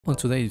On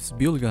today's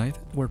build guide,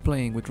 we're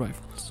playing with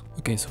rifles.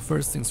 Okay, so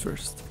first things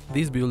first.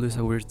 This build is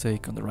a weird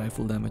take on the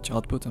rifle damage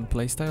output and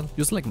playstyle.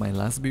 Just like my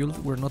last build,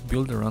 we're not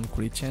built around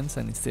crit chance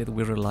and instead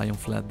we rely on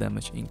flat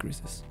damage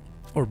increases.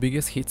 Our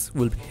biggest hits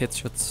will be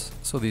headshots,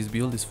 so this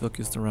build is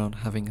focused around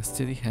having a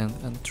steady hand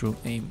and true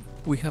aim.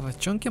 We have a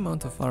chunky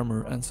amount of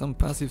armor and some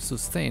passive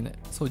sustain,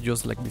 so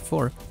just like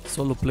before,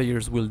 solo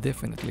players will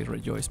definitely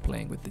rejoice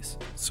playing with this.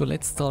 So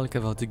let's talk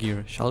about the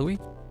gear, shall we?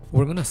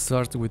 We're gonna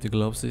start with the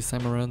gloves this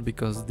time around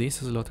because this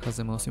slot has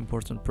the most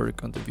important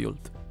perk on the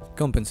build.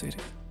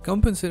 Compensated.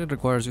 Compensated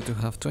requires you to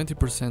have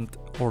 20%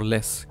 or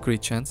less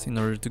crit chance in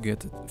order to get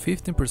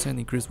 15%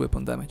 increased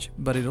weapon damage,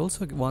 but it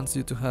also wants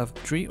you to have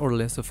 3 or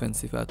less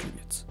offensive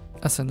attributes.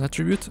 As an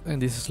attribute in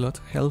this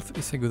slot, health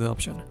is a good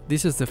option.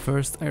 This is the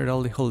first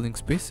Heraldry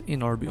Holdings piece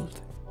in our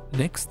build.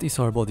 Next is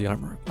our body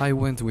armor. I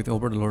went with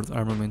Overlord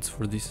armaments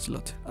for this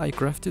slot. I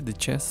crafted the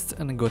chest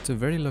and got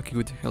very lucky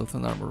with health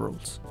and armor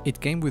rolls.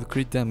 It came with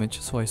crit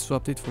damage, so I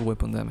swapped it for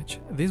weapon damage.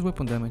 This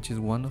weapon damage is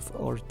one of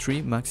our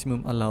 3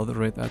 maximum allowed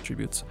red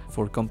attributes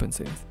for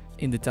compensated.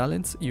 In the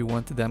talents, you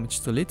want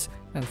damage to leads,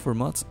 and for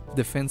mods,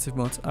 defensive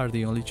mods are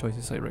the only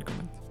choices I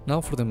recommend.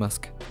 Now for the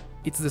mask.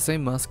 It's the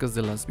same mask as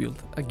the last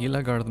build, a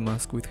Gila Guard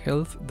mask with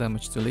health,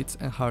 damage to leads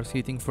and hard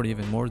hitting for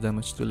even more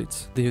damage to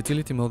leads. The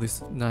utility mode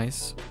is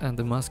nice and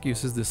the mask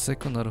uses the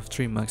second out of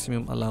 3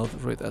 maximum allowed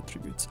red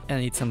attributes,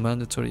 and it's a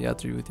mandatory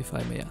attribute if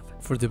I may add.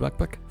 For the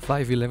backpack,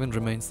 511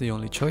 remains the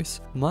only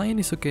choice. Mine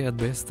is okay at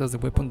best as the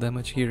weapon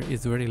damage here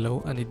is very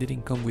low and it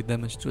didn't come with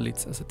damage to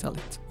leads as a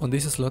talent. On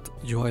this slot,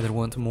 you either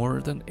want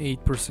more than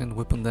 8%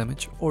 weapon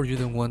damage or you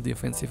don't want the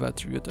offensive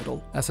attribute at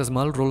all, as a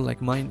small roll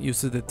like mine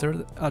uses the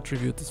third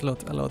attribute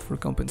slot allowed for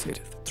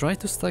compensated. Try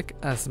to stack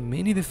as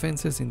many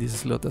defenses in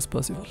this slot as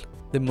possible.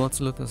 The mod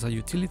slot as a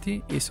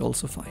utility is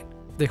also fine.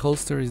 The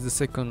holster is the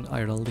second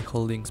Heraldry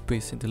Holdings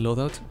piece in the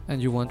loadout,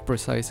 and you want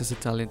precise as a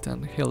talent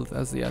and health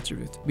as the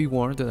attribute. Be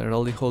warned that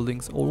Heraldry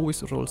Holdings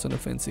always rolls an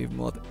offensive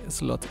mod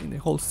slot in the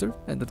holster,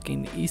 and that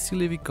can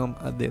easily become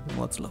a dead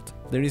mod slot.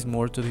 There is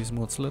more to this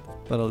mod slot,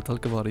 but I'll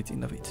talk about it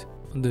in a bit.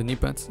 On the knee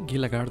pads,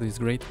 Gila Guard is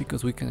great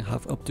because we can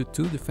have up to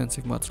 2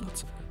 defensive mod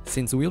slots.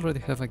 Since we already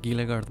have a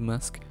Gila Guard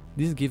mask,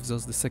 this gives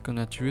us the second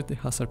attribute, the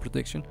hazard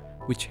protection,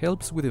 which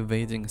helps with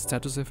evading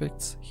status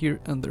effects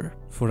here and there.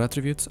 For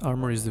attributes,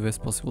 armor is the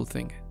best possible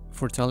thing.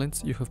 For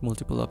talents, you have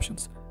multiple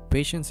options.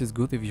 Patience is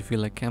good if you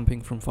feel like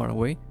camping from far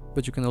away,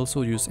 but you can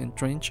also use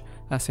Entrench,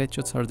 as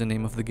headshots are the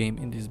name of the game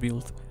in this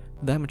build.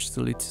 Damage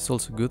to leads is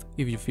also good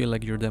if you feel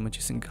like your damage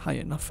isn't high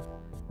enough.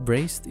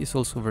 Braced is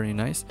also very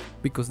nice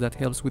because that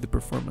helps with the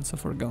performance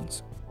of our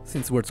guns.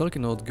 Since we're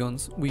talking about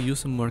guns, we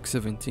use a Mark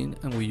 17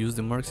 and we use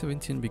the Mark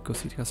 17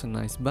 because it has a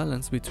nice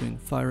balance between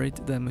fire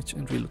rate, damage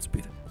and reload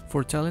speed.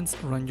 For talents,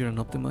 Ranger and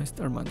Optimized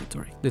are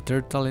mandatory. The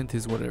third talent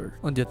is whatever.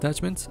 On the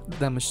attachments,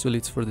 damage to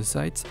leads for the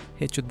sights,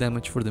 headshot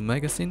damage for the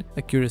magazine,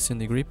 accuracy on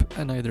the grip,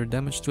 and either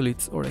damage to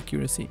leads or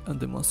accuracy on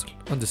the muzzle.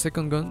 On the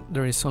second gun,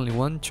 there is only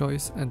one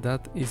choice, and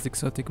that is the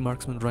exotic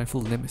marksman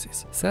rifle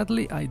Nemesis.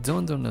 Sadly, I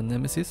don't own a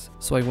Nemesis,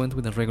 so I went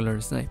with a regular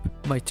snipe.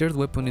 My third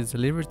weapon is the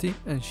Liberty,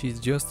 and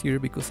she's just here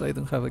because I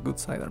don't have a good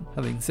sidearm.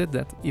 Having said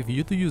that, if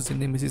you do use the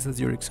Nemesis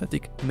as your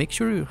exotic, make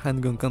sure your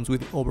handgun comes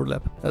with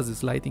overlap, as the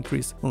slight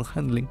increase on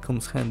handling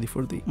comes handy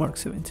for the Mark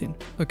 17.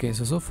 Okay,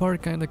 so far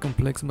kinda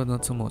complex but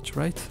not so much,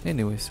 right?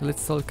 Anyways,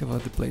 let's talk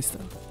about the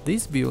playstyle.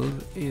 This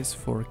build is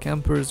for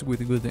campers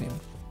with good aim.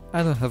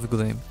 I don't have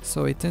good aim,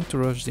 so I tend to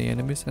rush the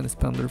enemies and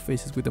spam their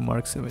faces with the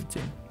Mark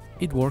 17.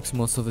 It works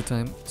most of the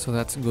time, so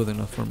that's good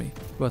enough for me.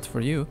 But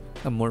for you,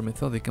 a more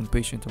methodic and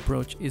patient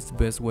approach is the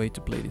best way to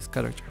play this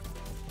character.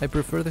 I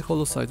prefer the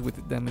hollow sight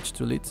with damage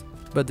to leads,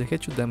 but the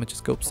headshot damage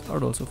scopes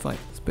are also fine,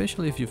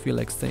 especially if you feel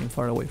like staying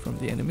far away from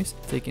the enemies,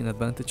 taking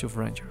advantage of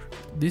Ranger.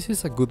 This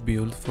is a good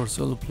build for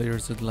solo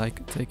players that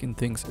like taking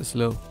things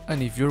slow,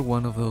 and if you're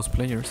one of those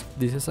players,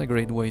 this is a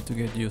great way to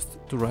get used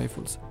to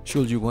rifles,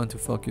 should you want to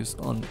focus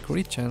on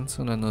crit chance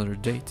on another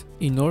date.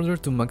 In order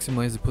to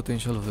maximize the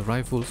potential of the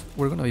rifles,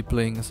 we're gonna be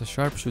playing as a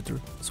sharpshooter,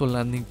 so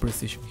landing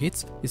precision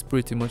hits is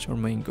pretty much our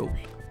main goal.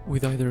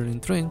 With either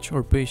Entrench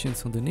or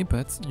Patience on the knee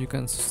pads, you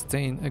can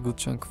sustain a good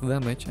chunk of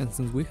damage, and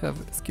since we have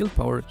skill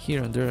power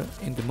here and there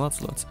in the mod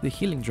slots, the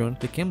healing drone,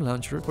 the chem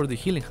launcher or the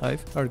healing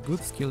hive are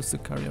good skills to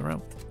carry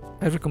around.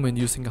 I recommend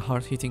using a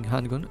hard hitting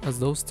handgun as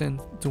those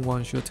tend to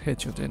one-shot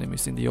headshot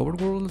enemies in the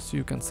overworld, so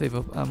you can save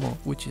up ammo,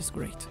 which is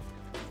great.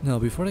 Now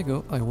before I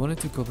go, I wanted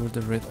to cover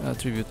the red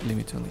attribute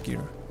limit on the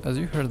gear. As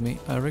you heard me,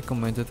 I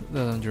recommended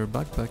that on your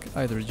backpack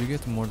either you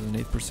get more than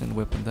 8%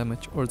 weapon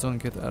damage or don't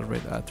get a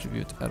red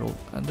attribute at all,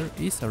 and there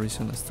is a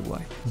reason as to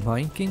why.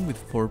 Mine came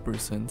with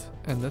 4%,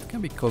 and that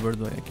can be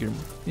covered by a gear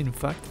mod. In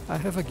fact, I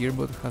have a gear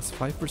mod that has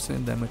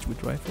 5% damage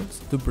with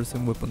rifles,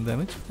 2% weapon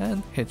damage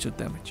and headshot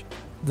damage.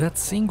 That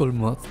single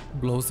mod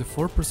blows the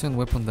 4%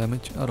 weapon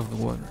damage out of the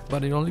water,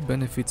 but it only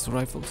benefits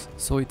rifles,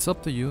 so it's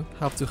up to you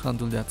how to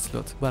handle that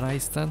slot, but I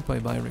stand by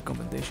my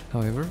recommendation.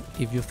 However,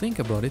 if you think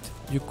about it,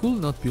 you could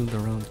not build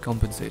around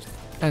compensated.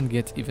 and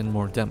get even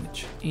more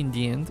damage. In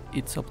the end,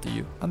 it's up to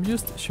you. I'm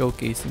just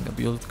showcasing a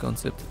build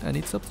concept and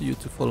it's up to you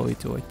to follow it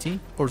to a T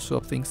or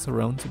swap things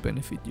around to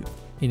benefit you.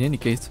 In any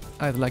case,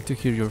 I'd like to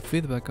hear your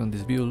feedback on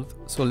this build,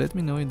 so let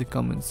me know in the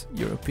comments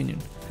your opinion.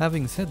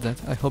 Having said that,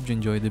 I hope you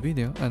enjoyed the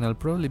video and I'll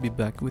probably be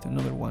back with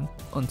another one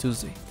on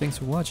Tuesday. Thanks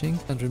for watching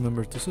and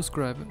remember to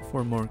subscribe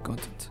for more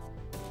content.